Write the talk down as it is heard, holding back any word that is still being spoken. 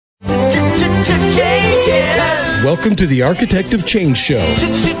Welcome to the Architect of Change Show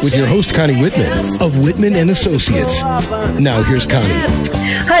with your host, Connie Whitman of Whitman & Associates. Now, here's Connie.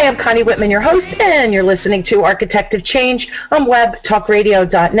 Hi, I'm Connie Whitman, your host, and you're listening to Architect of Change on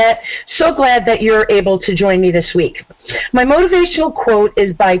webtalkradio.net. So glad that you're able to join me this week. My motivational quote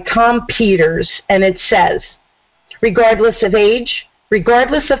is by Tom Peters, and it says, regardless of age,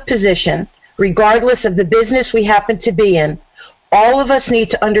 regardless of position, regardless of the business we happen to be in, all of us need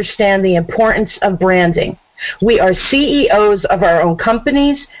to understand the importance of branding. We are CEOs of our own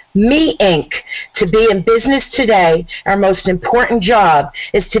companies. Me Inc. To be in business today, our most important job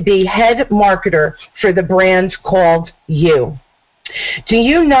is to be head marketer for the brand called you. Do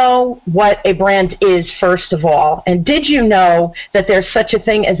you know what a brand is, first of all? And did you know that there's such a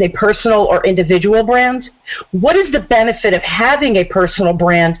thing as a personal or individual brand? What is the benefit of having a personal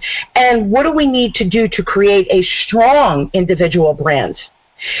brand? And what do we need to do to create a strong individual brand?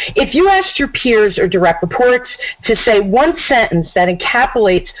 If you asked your peers or direct reports to say one sentence that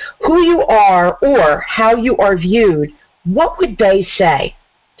encapsulates who you are or how you are viewed, what would they say?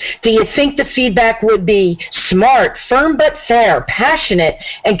 Do you think the feedback would be smart, firm but fair, passionate,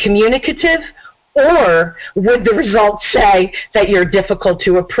 and communicative? Or would the results say that you're difficult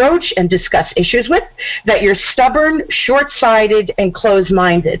to approach and discuss issues with, that you're stubborn, short-sighted, and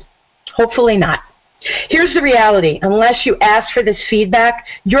closed-minded? Hopefully not. Here's the reality. Unless you ask for this feedback,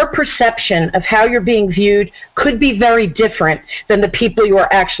 your perception of how you're being viewed could be very different than the people you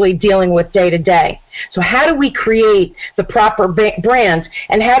are actually dealing with day to day. So how do we create the proper brand,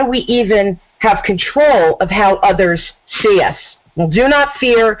 and how do we even have control of how others see us? Well, do not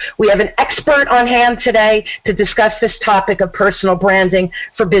fear. We have an expert on hand today to discuss this topic of personal branding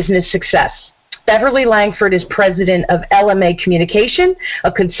for business success. Beverly Langford is president of LMA Communication,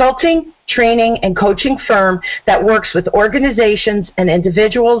 a consulting, training, and coaching firm that works with organizations and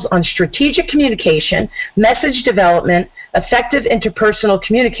individuals on strategic communication, message development, effective interpersonal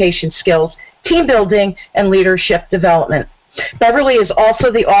communication skills, team building, and leadership development. Beverly is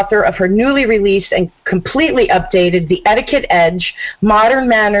also the author of her newly released and completely updated The Etiquette Edge, Modern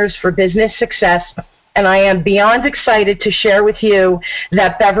Manners for Business Success, and I am beyond excited to share with you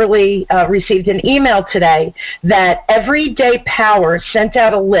that Beverly received an email today that Everyday Power sent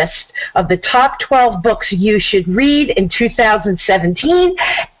out a list of the top 12 books you should read in 2017.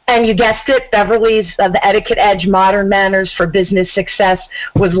 And you guessed it, Beverly's The Etiquette Edge, Modern Manners for Business Success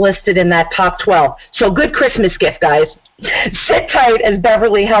was listed in that top 12. So good Christmas gift, guys. Sit tight as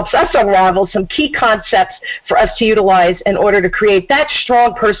Beverly helps us unravel some key concepts for us to utilize in order to create that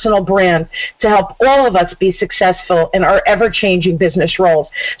strong personal brand to help all of us be successful in our ever-changing business roles.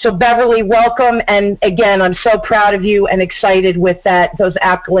 So Beverly, welcome, and again, I'm so proud of you and excited with those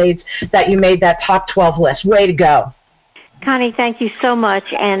accolades that you made that top 12 list. Way to go. Connie, thank you so much,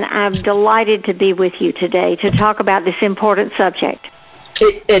 and I'm delighted to be with you today to talk about this important subject.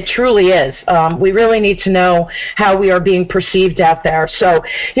 It truly is. We really need to know how we are being perceived out there. So,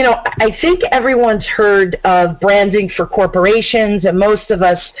 I think everyone's heard of branding for corporations, and most of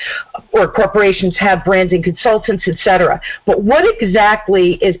us or corporations have branding consultants, etc. But what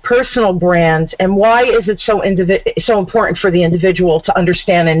exactly is personal brand, and why is it so important for the individual to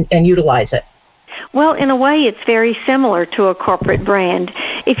understand and utilize it? Well, in a way, it's very similar to a corporate brand.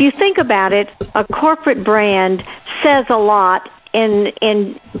 If you think about it, a corporate brand says a lot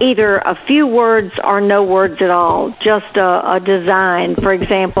in either a few words or no words at all, just a design, for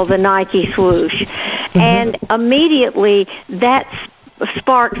example, the Nike swoosh. Mm-hmm. And immediately that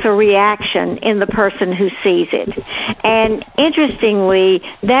sparks a reaction in the person who sees it. And interestingly,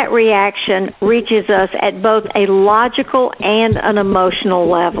 that reaction reaches us at both a logical and an emotional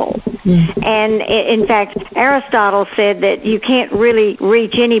level. Mm-hmm. And in fact, Aristotle said that you can't really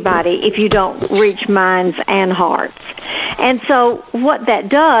reach anybody if you don't reach minds and hearts. And so what that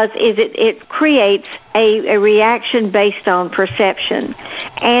does is it creates a reaction based on perception.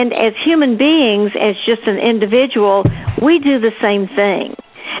 And as human beings, as just an individual, we do the same thing.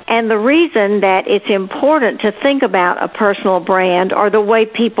 And the reason that it's important to think about a personal brand or the way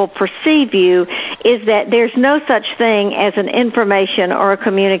people perceive you is that there's no such thing as an information or a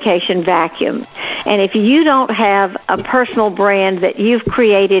communication vacuum. And if you don't have a personal brand that you've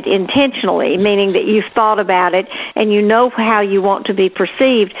created intentionally, meaning that you've thought about it and you know how you want to be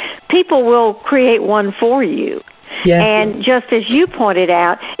perceived, people will create one for you. Yes. And just as you pointed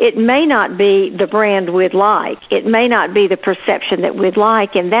out, it may not be the brand we'd like. It may not be the perception that we'd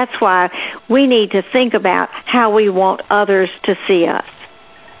like, and that's why we need to think about how we want others to see us.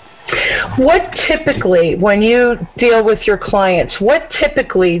 What typically, when you deal with your clients, what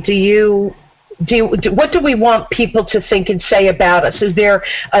typically do you what do we want people to think and say about us? Is there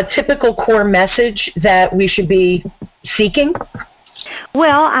a typical core message that we should be seeking?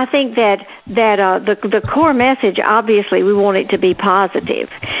 Well, I think that the core message, obviously, we want it to be positive.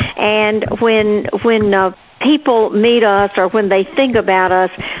 And when people meet us or when they think about us,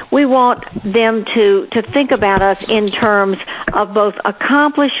 we want them to think about us in terms of both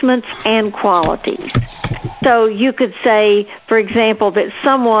accomplishments and qualities. So you could say, for example, that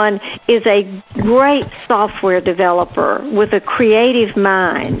someone is a great software developer with a creative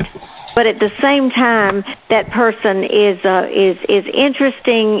mind, but at the same time, that person is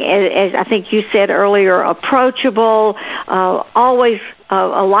interesting, as I think you said earlier, approachable, always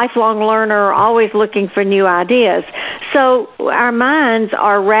a lifelong learner, always looking for new ideas. So our minds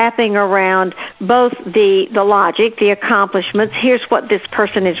are wrapping around both the logic, the accomplishments, here's what this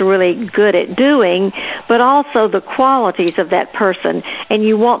person is really good at doing, but also the qualities of that person, and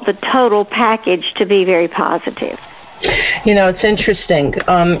you want the total package to be very positive. You know, it's interesting.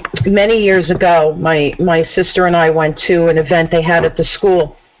 Many years ago, my sister and I went to an event they had at the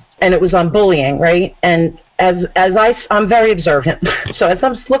school, and it was on bullying, right? And I'm very observant. So as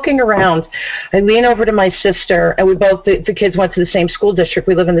I'm looking around, I lean over to my sister, and we both, the kids went to the same school district.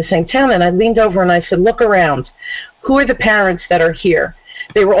 We live in the same town, and I leaned over and I said, look around. Who are the parents that are here?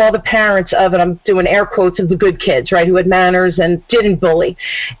 They were all the parents of, and I'm doing air quotes, of the good kids, right, who had manners and didn't bully.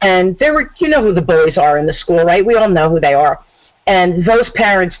 And there were, you know who the bullies are in the school, right? We all know who they are. And those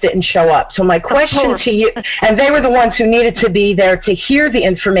parents didn't show up. So my question to you, and they were the ones who needed to be there to hear the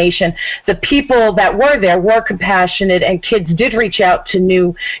information. The people that were there were compassionate, and kids did reach out to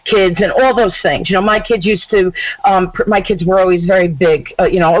new kids and all those things. You know, my kids my kids were always very big,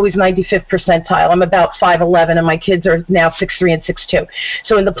 always 95th percentile. I'm about 5'11", and my kids are now 6'3" and 6'2".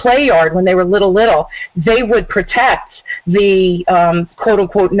 So in the play yard, when they were little, they would protect the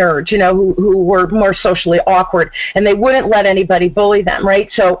quote-unquote nerds, who were more socially awkward, and they wouldn't let anybody bully them, right?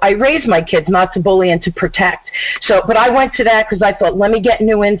 So I raised my kids not to bully and to protect. But I went to that because I thought, let me get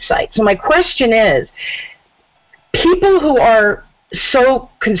new insight. So my question is, people who are so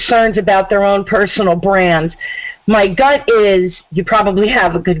concerned about their own personal brand, my gut is you probably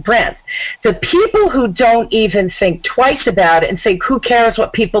have a good brand. The people who don't even think twice about it and think, who cares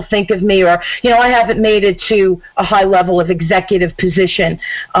what people think of me, or, I haven't made it to a high level of executive position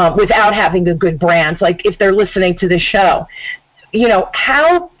without having a good brand, like if they're listening to the show.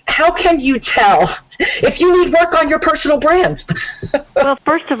 How can you tell if you need work on your personal brand? Well,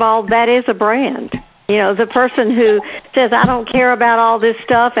 first of all, that is a brand. The person who says, I don't care about all this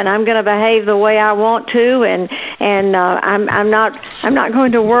stuff and I'm going to behave the way I want to, and I'm not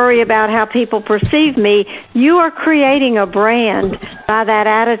going to worry about how people perceive me, you are creating a brand by that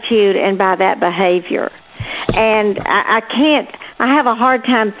attitude and by that behavior. And I have a hard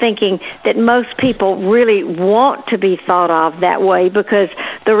time thinking that most people really want to be thought of that way, because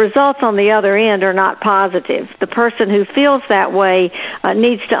the results on the other end are not positive. The person who feels that way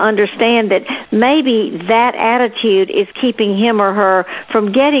needs to understand that maybe that attitude is keeping him or her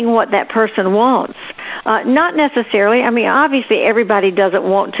from getting what that person wants. Not necessarily. I mean, obviously everybody doesn't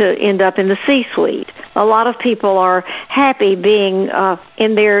want to end up in the C-suite. A lot of people are happy being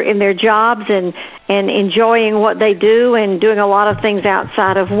in their jobs and enjoying what they do and doing a lot of things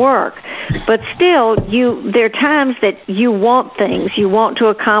outside of work. But still, there are times that you want things. You want to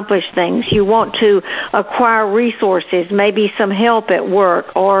accomplish things. You want to acquire resources, maybe some help at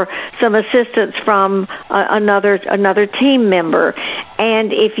work or some assistance from another team member.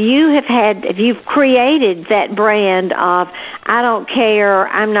 And if you've created that brand of, I don't care,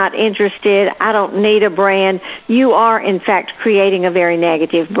 I'm not interested, I don't need a brand, you are in fact creating a very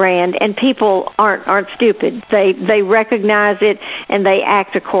negative brand, and people aren't stupid. They recognize it and they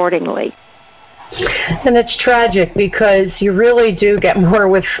act accordingly. And it's tragic, because you really do get more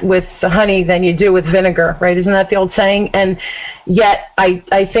with the honey than you do with vinegar, right? Isn't that the old saying? And yet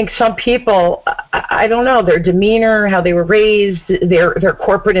I think some people, I don't know, their demeanor, how they were raised, their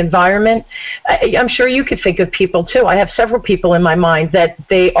corporate environment. I'm sure you could think of people too. I have several people in my mind that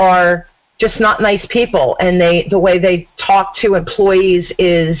they are just not nice people, and the way they talk to employees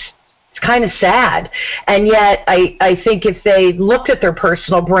is kind of sad. And yet I think if they looked at their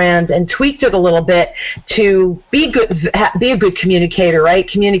personal brand and tweaked it a little bit to be a good communicator, right?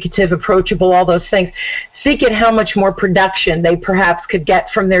 Communicative, approachable, all those things, think at how much more production they perhaps could get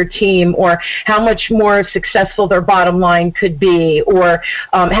from their team, or how much more successful their bottom line could be, or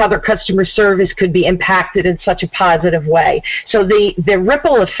how their customer service could be impacted in such a positive way. So the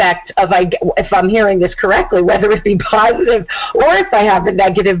ripple effect of, if I'm hearing this correctly, whether it be positive or if I have a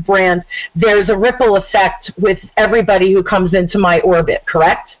negative brand, there's a ripple effect with everybody who comes into my orbit,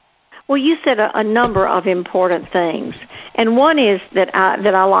 correct? Well, you said a number of important things, and one is that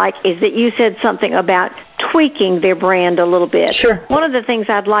I like is that you said something about tweaking their brand a little bit. Sure. One of the things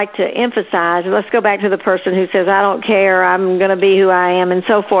I'd like to emphasize, let's go back to the person who says, I don't care, I'm going to be who I am, and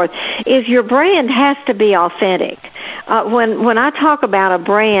so forth, is your brand has to be authentic. When I talk about a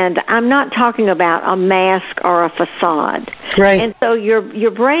brand, I'm not talking about a mask or a facade. Right. And so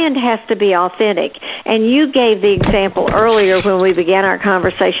your brand has to be authentic. And you gave the example earlier when we began our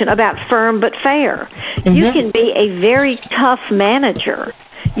conversation about firm but fair. Mm-hmm. You can be a very tough manager.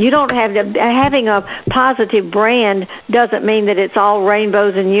 You don't have to, having a positive brand doesn't mean that it's all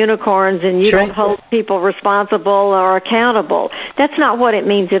rainbows and unicorns and you don't hold people responsible or accountable. That's not what it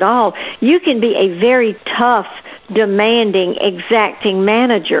means at all. You can be a very tough, demanding, exacting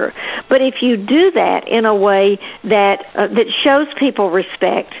manager. But if you do that in a way that that shows people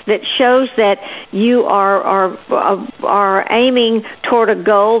respect, that shows that you are aiming toward a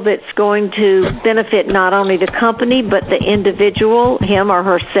goal that's going to benefit not only the company but the individual, him or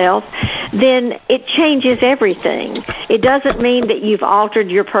herself, then it changes everything. It doesn't mean that you've altered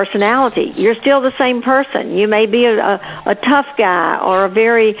your personality. You're still the same person. You may be a tough guy or a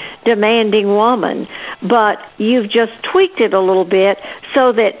very demanding woman, but you've just tweaked it a little bit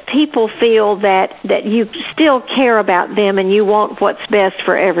so that people feel that you still care about them and you want what's best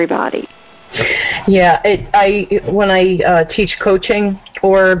for everybody. Yeah, when I teach coaching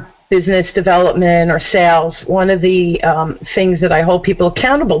or business development or sales, one of the things that I hold people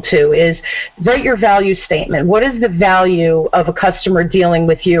accountable to is write your value statement. What is the value of a customer dealing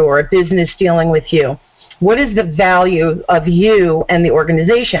with you or a business dealing with you? What is the value of you and the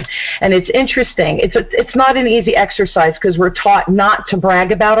organization? And it's interesting. It's not an easy exercise because we're taught not to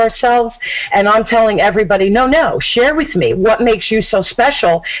brag about ourselves. And I'm telling everybody, no, share with me what makes you so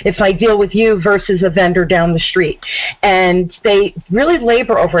special if I deal with you versus a vendor down the street. And they really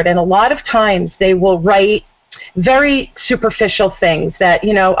labor over it. And a lot of times they will write very superficial things that,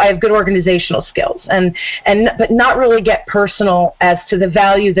 I have good organizational skills but not really get personal as to the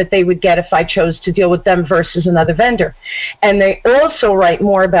value that they would get if I chose to deal with them versus another vendor. And they also write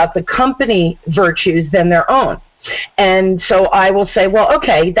more about the company virtues than their own. And so I will say, well,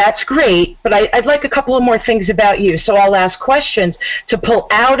 okay, that's great, but I'd like a couple of more things about you. So I'll ask questions to pull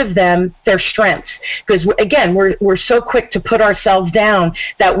out of them their strengths. Because, again, we're so quick to put ourselves down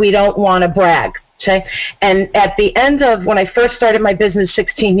that we don't want to brag. Okay. And at the end of when I first started my business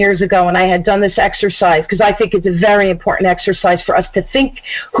 16 years ago, and I had done this exercise, because I think it's a very important exercise for us to think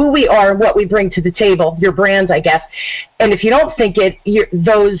who we are and what we bring to the table, your brands, I guess. And if you don't think it,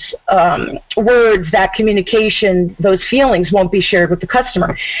 those words, that communication, those feelings won't be shared with the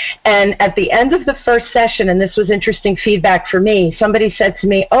customer. And at the end of the first session, and this was interesting feedback for me, somebody said to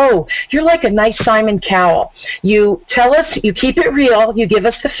me, oh, you're like a nice Simon Cowell. You tell us, you keep it real, you give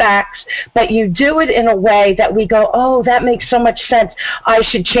us the facts, but you do it in a way that we go, oh, that makes so much sense, I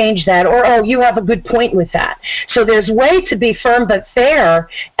should change that, or oh, you have a good point with that. So there's a way to be firm but fair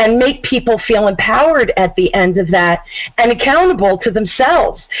and make people feel empowered at the end of that and accountable to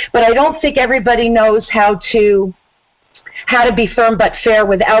themselves. But I don't think everybody knows how to be firm but fair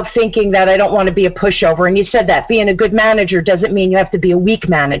without thinking that I don't want to be a pushover. And you said that being a good manager doesn't mean you have to be a weak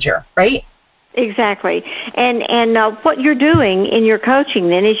manager, right? Exactly. And what you're doing in your coaching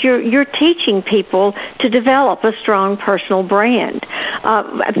then is you're teaching people to develop a strong personal brand.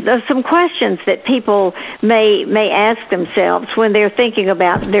 Some questions that people may ask themselves when they're thinking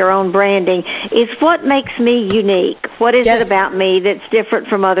about their own branding is, what makes me unique? What is it about me that's different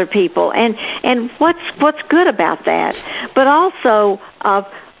from other people? And what's good about that? But also,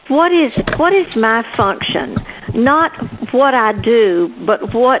 what is my function? Not what I do,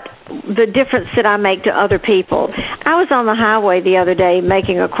 but what the difference that I make to other people. I was on the highway the other day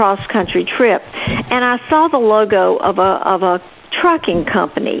making a cross-country trip, and I saw the logo of a trucking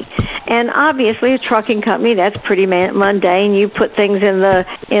company. And obviously a trucking company, that's pretty mundane. You put things in the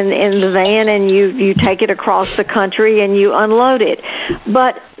van and you take it across the country and you unload it.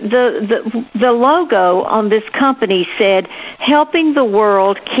 But the logo on this company said, helping the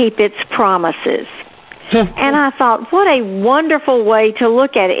world keep its promises. And I thought, what a wonderful way to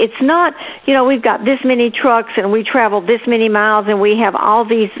look at it. It's not, we've got this many trucks and we travel this many miles and we have all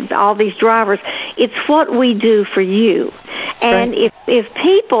these drivers. It's what we do for you. And if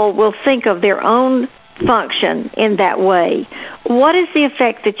people will think of their own function in that way, what is the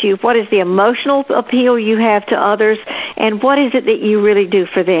effect what is the emotional appeal you have to others, and what is it that you really do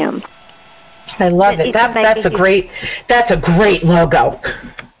for them? I love it. That's a great logo.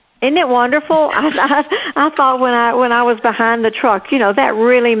 Isn't it wonderful? I thought when I was behind the truck, that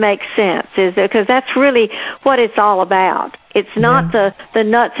really makes sense, because that's really what it's all about. It's not the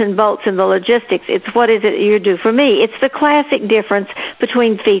nuts and bolts and the logistics. It's what is it you do for me. It's the classic difference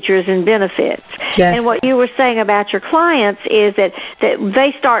between features and benefits. Yes. And what you were saying about your clients is that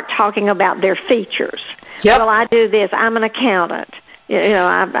they start talking about their features. Yep. Well, I do this. I'm an accountant.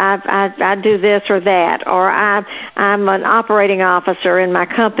 I do this or that, or I'm an operating officer in my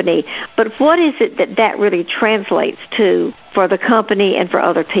company. But what is it that really translates to for the company and for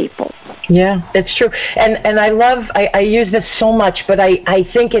other people? Yeah, it's true. And I use this so much, but I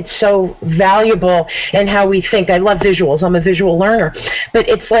think it's so valuable in how we think. I love visuals. I'm a visual learner. But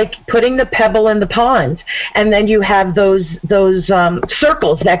it's like putting the pebble in the pond, and then you have those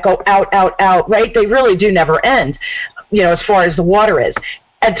circles that go out, right? They really do never end, as far as the water is,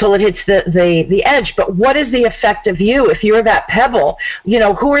 until it hits the edge. But what is the effect of you? If you're that pebble,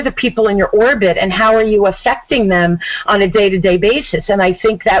 who are the people in your orbit, and how are you affecting them on a day-to-day basis? And I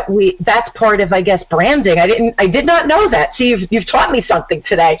think that's part of, I guess, branding. I did not know that. See, you've taught me something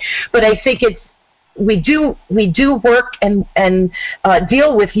today. But I think we do work and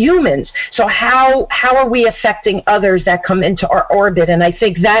deal with humans. So how are we affecting others that come into our orbit? And I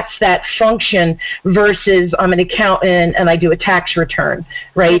think that's that function versus I'm an accountant and I do a tax return,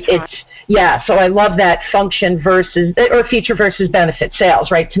 right? So I love that function versus, or feature versus benefit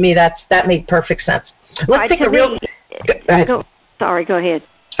sales, right? To me, that made perfect sense. Let's take a real. Sorry, go ahead.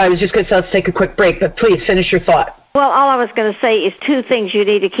 I was just going to say let's take a quick break, but please finish your thought. Well, all I was going to say is two things you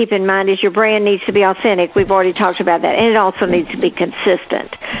need to keep in mind is your brand needs to be authentic. We've already talked about that. And it also needs to be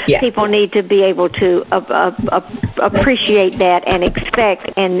consistent. Yeah. People need to be able to appreciate that and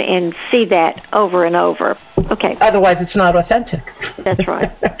expect and see that over and over. Okay. Otherwise, it's not authentic. That's right.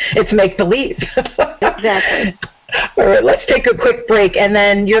 It's make-believe. Exactly. All right, let's take a quick break, and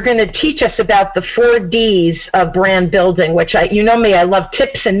then you're going to teach us about the 4 Ds of brand building, which you know me, I love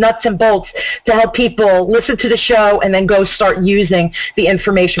tips and nuts and bolts to help people listen to the show and then go start using the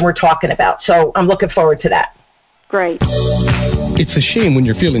information we're talking about. So I'm looking forward to that. Great. It's a shame when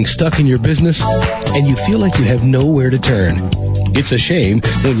you're feeling stuck in your business and you feel like you have nowhere to turn. It's a shame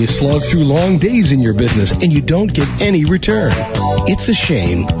when you slog through long days in your business and you don't get any return. It's a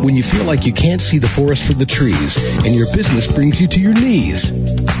shame when you feel like you can't see the forest for the trees and your business brings you to your knees.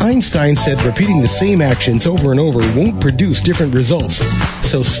 Einstein said repeating the same actions over and over won't produce different results.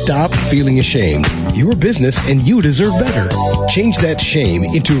 So stop feeling ashamed. Your business and you deserve better. Change that shame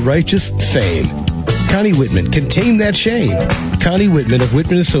into righteous fame. Connie Whitman can tame that shame. Connie Whitman of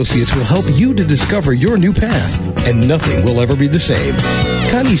Whitman Associates will help you to discover your new path, and nothing will ever be the same.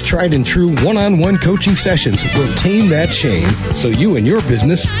 Connie's tried and true one-on-one coaching sessions will tame that shame so you and your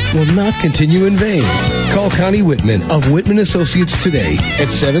business will not continue in vain. Call Connie Whitman of Whitman Associates today at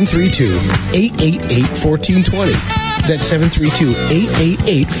 732-888-1420. That's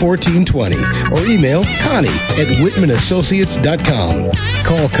 732-888-1420. Or email Connie@WhitmanAssociates.com.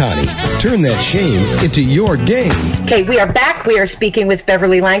 Call Connie. Turn that shame into your game. Okay, we are back. We are speaking with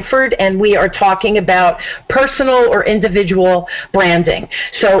Beverly Langford, and we are talking about personal or individual branding.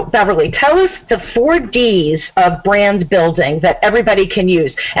 So, Beverly, tell us the 4 Ds of brand building that everybody can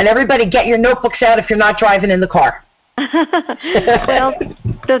use. And everybody get your notebooks out if you're not driving in the car. Well,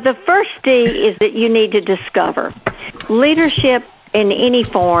 the first D is that you need to discover. Leadership in any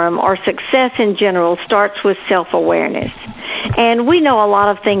form or success in general starts with self-awareness. And we know a lot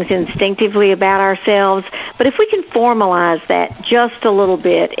of things instinctively about ourselves, but if we can formalize that just a little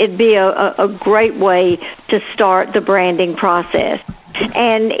bit, it'd be a great way to start the branding process.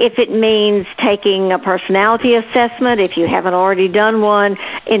 And if it means taking a personality assessment, if you haven't already done one,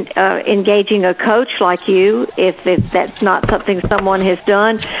 engaging a coach like you, if that's not something someone has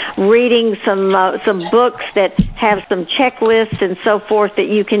done, reading some books that have some checklists and so forth that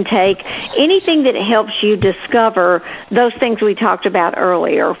you can take, anything that helps you discover those things we talked about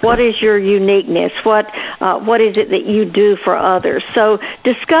earlier. What is your uniqueness? What is it that you do for others? So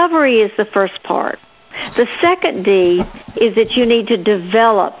discovery is the first part. The second D is that you need to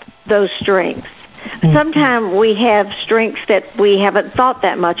develop those strengths. Sometimes we have strengths that we haven't thought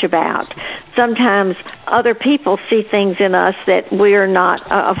that much about. Sometimes other people see things in us that we're not,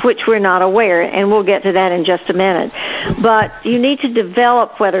 of which we're not aware, and we'll get to that in just a minute. But you need to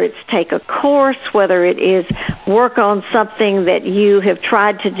develop, whether it's take a course, whether it is work on something that you have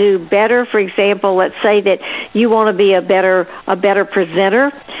tried to do better. For example, let's say that you want to be a better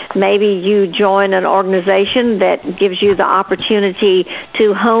presenter. Maybe you join an organization that gives you the opportunity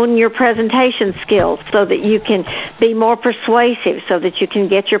to hone your presentation skills skills so that you can be more persuasive, so that you can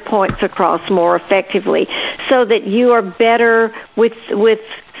get your points across more effectively, so that you are better with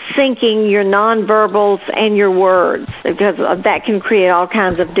syncing your nonverbals and your words, because that can create all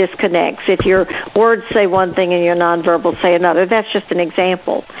kinds of disconnects. If your words say one thing and your nonverbals say another, that's just an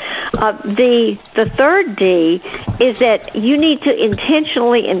example. The third D is that you need to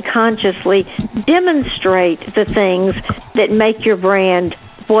intentionally and consciously demonstrate the things that make your brand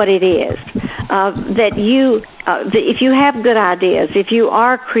what it is. If you have good ideas, if you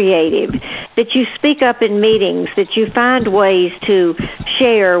are creative, that you speak up in meetings, that you find ways to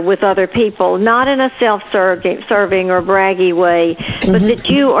share with other people, not in a self-serving or braggy way, but that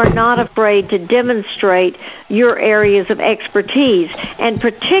you are not afraid to demonstrate your areas of expertise, and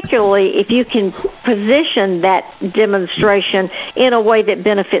particularly if you can position that demonstration in a way that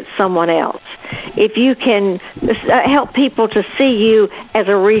benefits someone else. If you can help people to see you as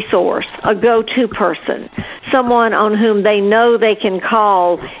a resource, a go-to person, someone on whom they know they can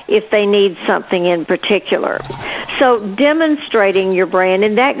call if they need something in particular. So demonstrating your brand,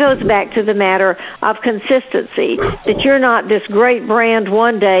 and that goes back to the matter of consistency, that you're not this great brand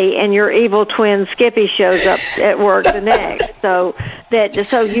one day and your evil twin Skippy shows up at work the next. So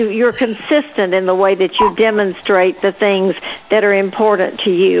you're consistent in the way that you demonstrate the things that are important to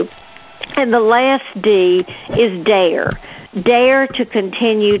you. And the last D is dare. Dare to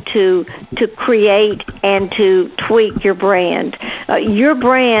continue to create and to tweak your brand. Your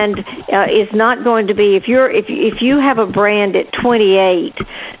brand is not going to be, if you have a brand at 28,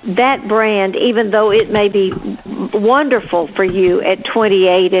 that brand, even though it may be wonderful for you at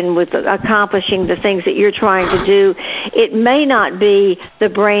 28 and with accomplishing the things that you're trying to do, it may not be the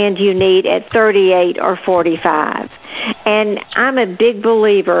brand you need at 38 or 45. And I'm a big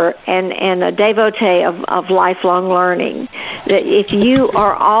believer and a devotee of lifelong learning, that if you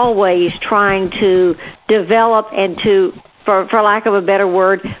are always trying to develop and to, for lack of a better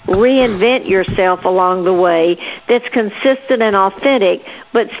word, reinvent yourself along the way, that's consistent and authentic,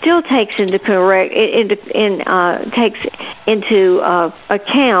 but still takes into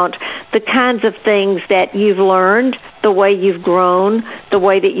account the kinds of things that you've learned, the way you've grown, the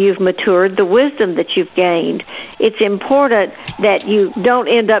way that you've matured, the wisdom that you've gained. It's important that you don't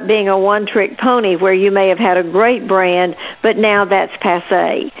end up being a one-trick pony where you may have had a great brand, but now that's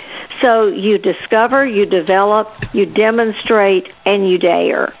passé. So you discover, you develop, you demonstrate, and you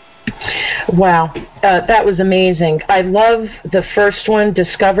dare. Wow, that was amazing. I love the first one,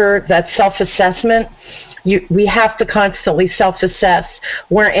 discover, that self-assessment. We have to constantly self-assess.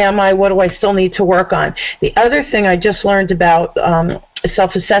 Where am I? What do I still need to work on? The other thing I just learned about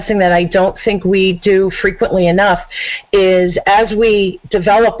self-assessing that I don't think we do frequently enough is, as we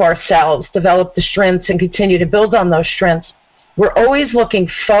develop ourselves, develop the strengths and continue to build on those strengths, we're always looking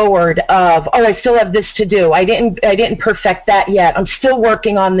forward of, I still have this to do. I didn't perfect that yet. I'm still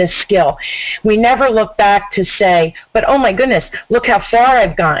working on this skill. We never look back to say, but oh my goodness, look how far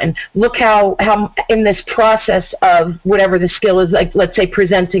I've gotten. Look how in this process of whatever the skill is, like let's say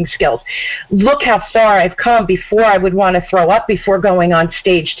presenting skills. Look how far I've come before I would want to throw up before going on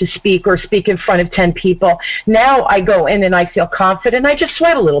stage to speak or speak in front of 10 people. Now I go in and I feel confident. I just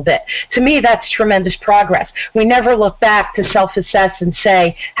sweat a little bit. To me, that's tremendous progress. We never look back to self-assess and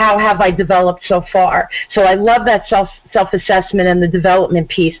say, how have I developed so far? So I love that self-assessment and the development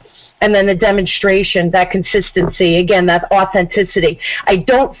piece. And then the demonstration, that consistency, again, that authenticity. I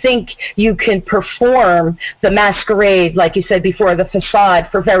don't think you can perform the masquerade, like you said before, the facade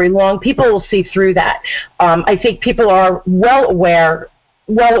for very long. People will see through that. I think people are well aware.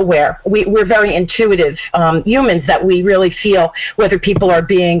 We're very intuitive humans, that we really feel whether people are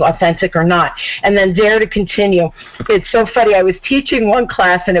being authentic or not. And then dare to continue. It's so funny. I was teaching one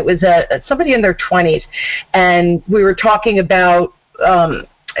class, and it was somebody in their 20s, and we were talking about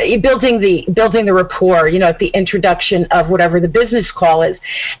building the rapport, at the introduction of whatever the business call is.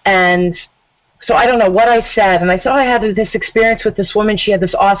 And so I don't know what I said, and I said, I had this experience with this woman. She had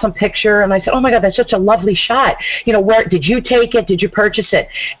this awesome picture, and I said, oh, my God, that's such a lovely shot. Where did you take it? Did you purchase it?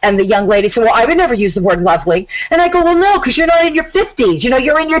 And the young lady said, well, I would never use the word lovely. And I go, well, no, because you're not in your 50s.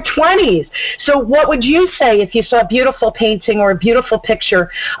 You're in your 20s. So what would you say if you saw a beautiful painting or a beautiful picture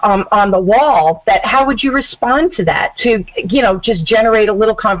on the wall? How would you respond to that? To, just generate a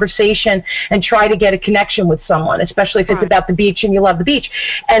little conversation and try to get a connection with someone, especially if it's about the beach and you love the beach.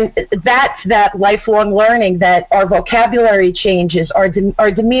 And that's that lifelong learning, that our vocabulary changes, our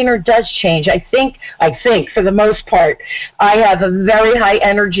demeanor does change. I think for the most part, I have a very high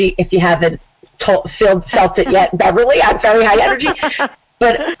energy. If you haven't felt it yet, Beverly, I have very high energy.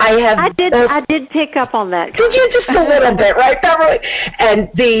 But I did pick up on that. Did you? Just a little bit, right,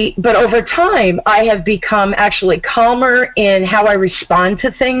 Beverly? But over time, I have become actually calmer in how I respond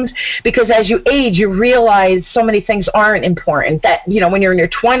to things, because as you age, you realize so many things aren't important. That, when you're in your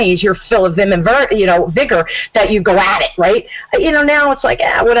 20s, you're full of vim and vigor that you go at it, right? Now it's like,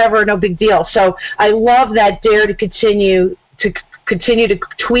 whatever, no big deal. So I love that dare to continue to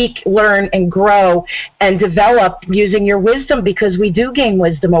tweak, learn, and grow and develop using your wisdom, because we do gain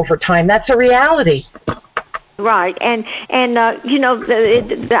wisdom over time. That's a reality. Right, and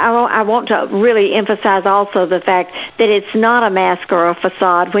I want to really emphasize also the fact that it's not a mask or a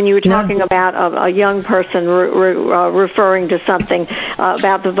facade. When you were talking about a young person referring to something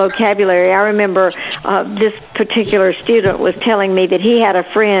about the vocabulary, I remember this particular student was telling me that he had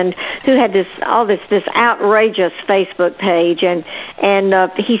a friend who had this outrageous Facebook page, and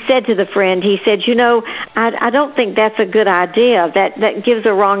he said to the friend, he said, I don't think that's a good idea. That gives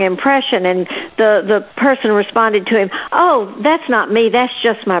a wrong impression. And the person responded to him, "Oh, that's not me. That's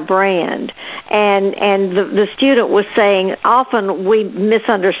just my brand." And the student was saying, often we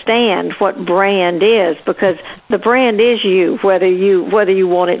misunderstand what brand is, because the brand is you, whether you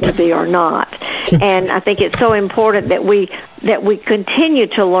want it to be or not. And I think it's so important that we continue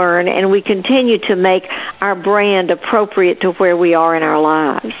to learn and we continue to make our brand appropriate to where we are in our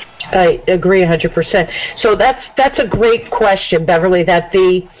lives. I agree 100%. So that's a great question, Beverly, that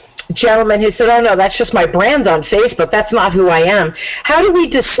the gentleman who said, "Oh, no, that's just my brand on Facebook. That's not who I am." How do we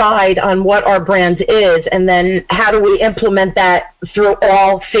decide on what our brand is, and then how do we implement that through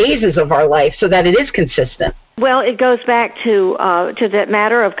all phases of our life so that it is consistent? Well, it goes back to that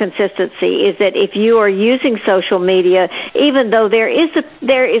matter of consistency, is that if you are using social media, even though there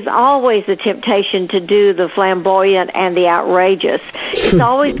is always the temptation to do the flamboyant and the outrageous, it's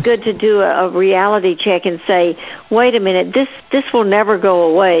always good to do a reality check and say, wait a minute, this will never go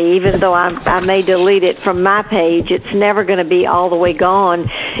away. Even though I may delete it from my page, it's never going to be all the way gone.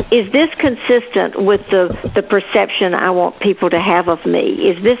 Is this consistent with the perception I want people to have of me?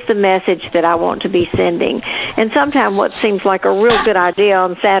 Is this the message that I want to be sending? And sometimes what seems like a real good idea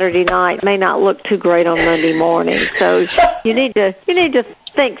on Saturday night may not look too great on Monday morning. So you need to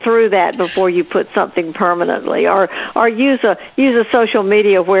think through that before you put something permanently, or use a social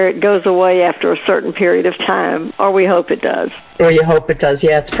media where it goes away after a certain period of time, or we hope it does. Or you hope it does.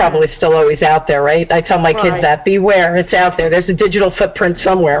 Yeah, it's probably still always out there, right? I tell my kids that. Beware, it's out there. There's a digital footprint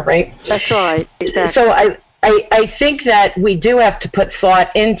somewhere, right? That's right. Exactly. So I think that we do have to put thought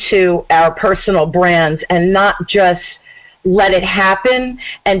into our personal brands and not just let it happen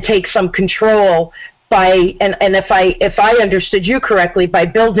and take some control by, and if I understood you correctly, by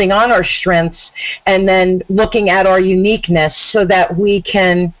building on our strengths and then looking at our uniqueness so that we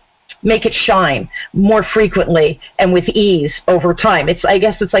can make it shine more frequently and with ease over time. I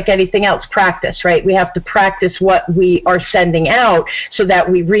guess it's like anything else, practice, right? We have to practice what we are sending out so that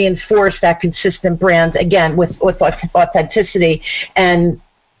we reinforce that consistent brand, again, with authenticity and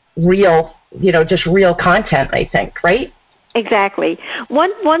real, just real content, I think, right? Exactly.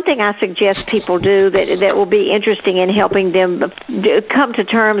 One thing I suggest people do that will be interesting in helping them come to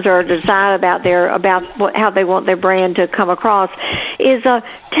terms or decide about how they want their brand to come across is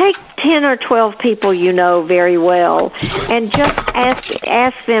take 10 or 12 people you know very well and just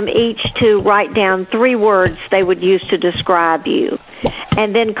ask them each to write down 3 words they would use to describe you.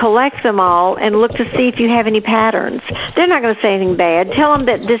 And then collect them all and look to see if you have any patterns. They're not going to say anything bad. Tell them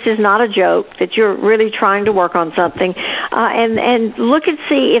that this is not a joke, that you're really trying to work on something, and look and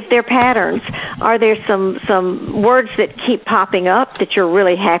see if there are patterns. Are there some words that keep popping up that you're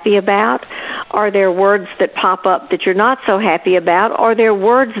really happy about? Are there words that pop up that you're not so happy about? Are there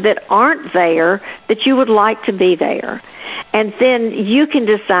words that aren't there that you would like to be there? And then you can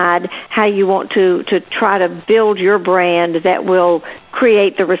decide how you want to try to build your brand that will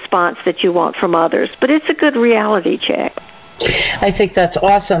create the response that you want from others. But it's a good reality check. I think that's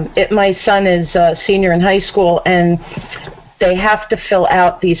awesome. My son is a senior in high school, and they have to fill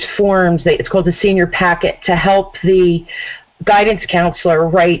out these forms. It's called the senior packet to help the guidance counselor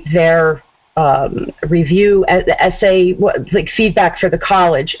write their review, essay, like feedback for the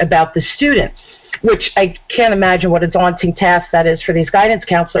college about the student, which I can't imagine what a daunting task that is for these guidance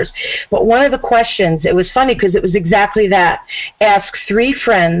counselors. But one of the questions, it was funny because it was exactly that. Ask 3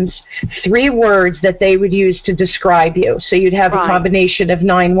 friends, 3 words that they would use to describe you. So you'd have a combination of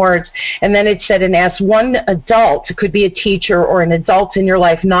 9 words. And then it said, and ask 1 adult, it could be a teacher or an adult in your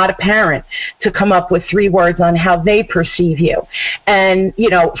life, not a parent, to come up with 3 words on how they perceive you. And,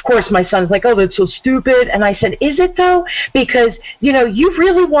 of course, my son's like, oh, that's so stupid. And I said, is it though? Because, you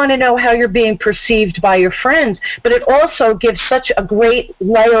really want to know how you're being perceived perceived by your friends, but it also gives such a great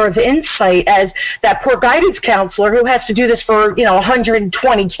layer of insight as that poor guidance counselor who has to do this for,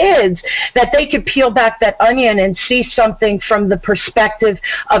 120 kids, that they could peel back that onion and see something from the perspective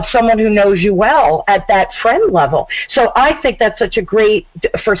of someone who knows you well at that friend level. So I think that's such a great,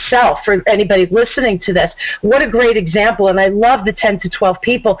 for anybody listening to this, what a great example. And I love the 10 to 12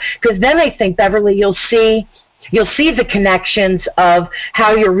 people, because then I think, Beverly, you'll see the connections of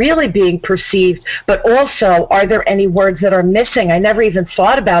how you're really being perceived, but also, are there any words that are missing? I never even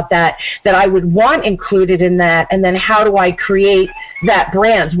thought about that I would want included in that. And then how do I create that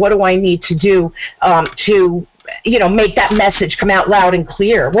brand? What do I need to do to make that message come out loud and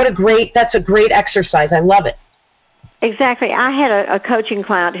clear? That's a great exercise. I love it. Exactly. I had a coaching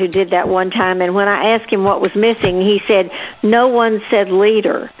client who did that one time, and when I asked him what was missing, he said, no one said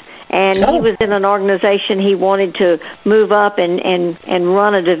leader. And he was in an organization he wanted to move up and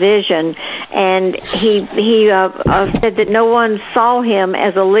run a division, and he said that no one saw him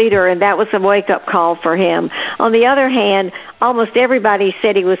as a leader, and that was a wake-up call for him. On the other hand, almost everybody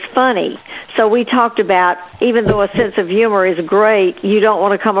said he was funny. So we talked about, even though a sense of humor is great, you don't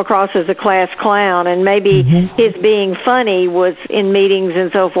want to come across as a class clown, and maybe his being funny was in meetings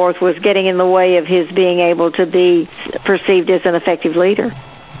and so forth was getting in the way of his being able to be perceived as an effective leader.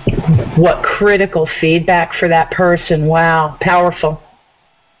 What critical feedback for that person. Wow, powerful.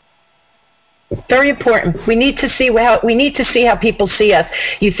 Very important. We need to see how people see us.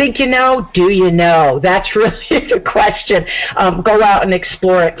 You think you know? Do you know? That's really the question. Go out and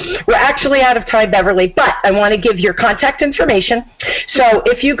explore it. We're actually out of time, Beverly, but I want to give your contact information. So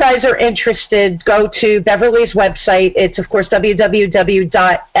if you guys are interested, go to Beverly's website. It's, of course,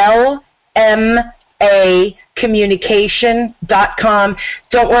 www.lmacommunication.com.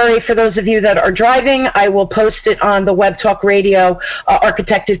 Don't worry, for those of you that are driving, I will post it on the Web Talk Radio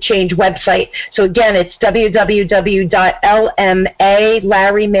Architect of Change website. So again, it's www.lma,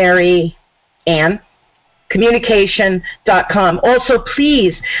 Larry, Mary, Ann, communication.com. Also,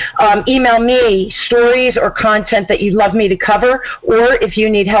 please email me stories or content that you'd love me to cover, or if you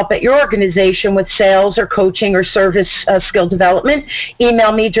need help at your organization with sales or coaching or service skill development,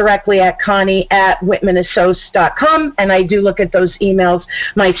 email me directly at Connie@WhitmanAssociates.com, and I do look at those emails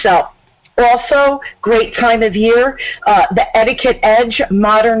myself. Also, great time of year, the Etiquette Edge,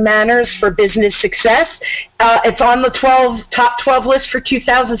 Modern Manners for Business Success. It's on the top 12 list for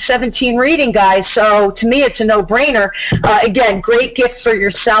 2017 reading, guys. So to me, it's a no-brainer. Again, great gift for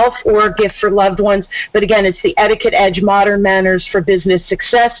yourself or a gift for loved ones. But again, it's the Etiquette Edge, Modern Manners for Business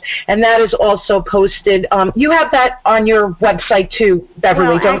Success. And that is also posted. You have that on your website too,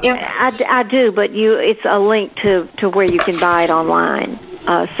 Beverly, don't you? I do, but it's a link to where you can buy it online.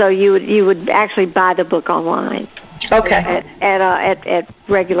 So you would actually buy the book online. Okay. At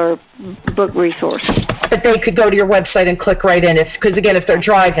regular book resources. But they could go to your website and click right in, because again, if they're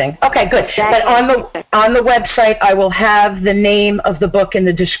driving. Okay, good. But on the website, I will have the name of the book in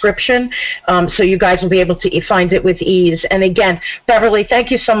the description, so you guys will be able to find it with ease. And again, Beverly, thank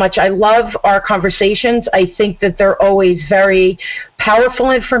you so much. I love our conversations. I think that they're always very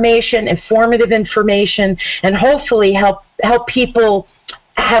powerful information, informative information, and hopefully help people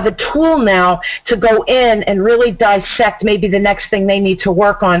have a tool now to go in and really dissect maybe the next thing they need to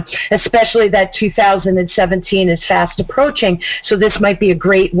work on, especially that 2017 is fast approaching. So this might be a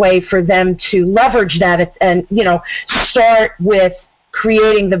great way for them to leverage that and, start with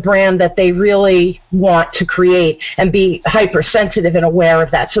creating the brand that they really want to create and be hypersensitive and aware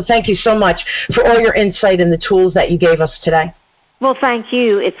of that. So thank you so much for all your insight and the tools that you gave us today. Well, thank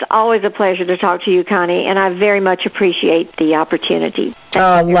you. It's always a pleasure to talk to you, Connie, and I very much appreciate the opportunity.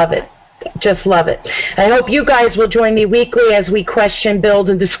 I love it. Just love it. I hope you guys will join me weekly as we question,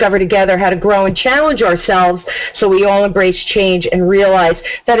 build, and discover together how to grow and challenge ourselves so we all embrace change and realize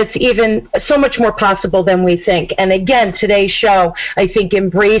that it's even so much more possible than we think. And again, today's show, I think,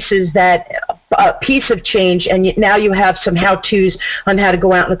 embraces that piece of change, and now you have some how-tos on how to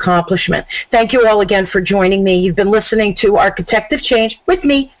go out and accomplish it. Thank you all again for joining me. You've been listening to Architect of Change with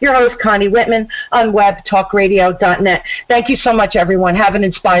me, your host, Connie Whitman, on webtalkradio.net. Thank you so much, everyone. Have an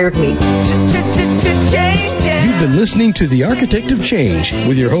inspired week. You've been listening to The Architect of Change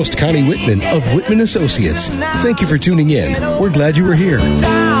with your host, Connie Whitman of Whitman Associates. Thank you for tuning in. We're glad you were here.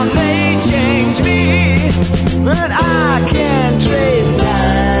 Time may change me, but I can't trade.